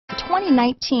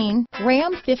2019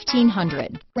 Ram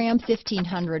 1500. Ram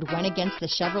 1500 went against the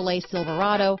Chevrolet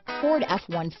Silverado, Ford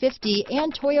F-150,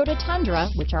 and Toyota Tundra,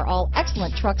 which are all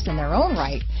excellent trucks in their own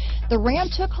right. The Ram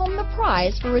took home the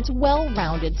prize for its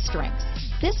well-rounded strengths.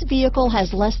 This vehicle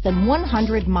has less than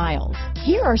 100 miles.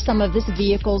 Here are some of this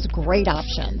vehicle's great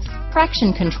options: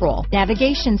 traction control,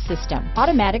 navigation system,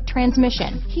 automatic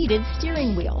transmission, heated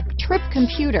steering wheel, trip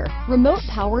computer, remote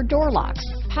power door locks,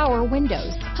 power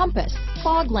windows, compass,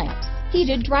 fog lamps,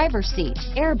 heated driver's seat,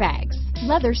 airbags,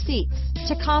 leather seats,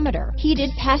 tachometer,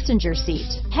 heated passenger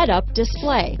seat, head-up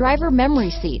display, driver memory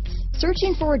seats.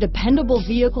 Searching for a dependable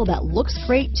vehicle that looks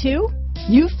great too?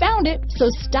 You found it, so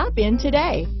stop in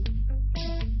today.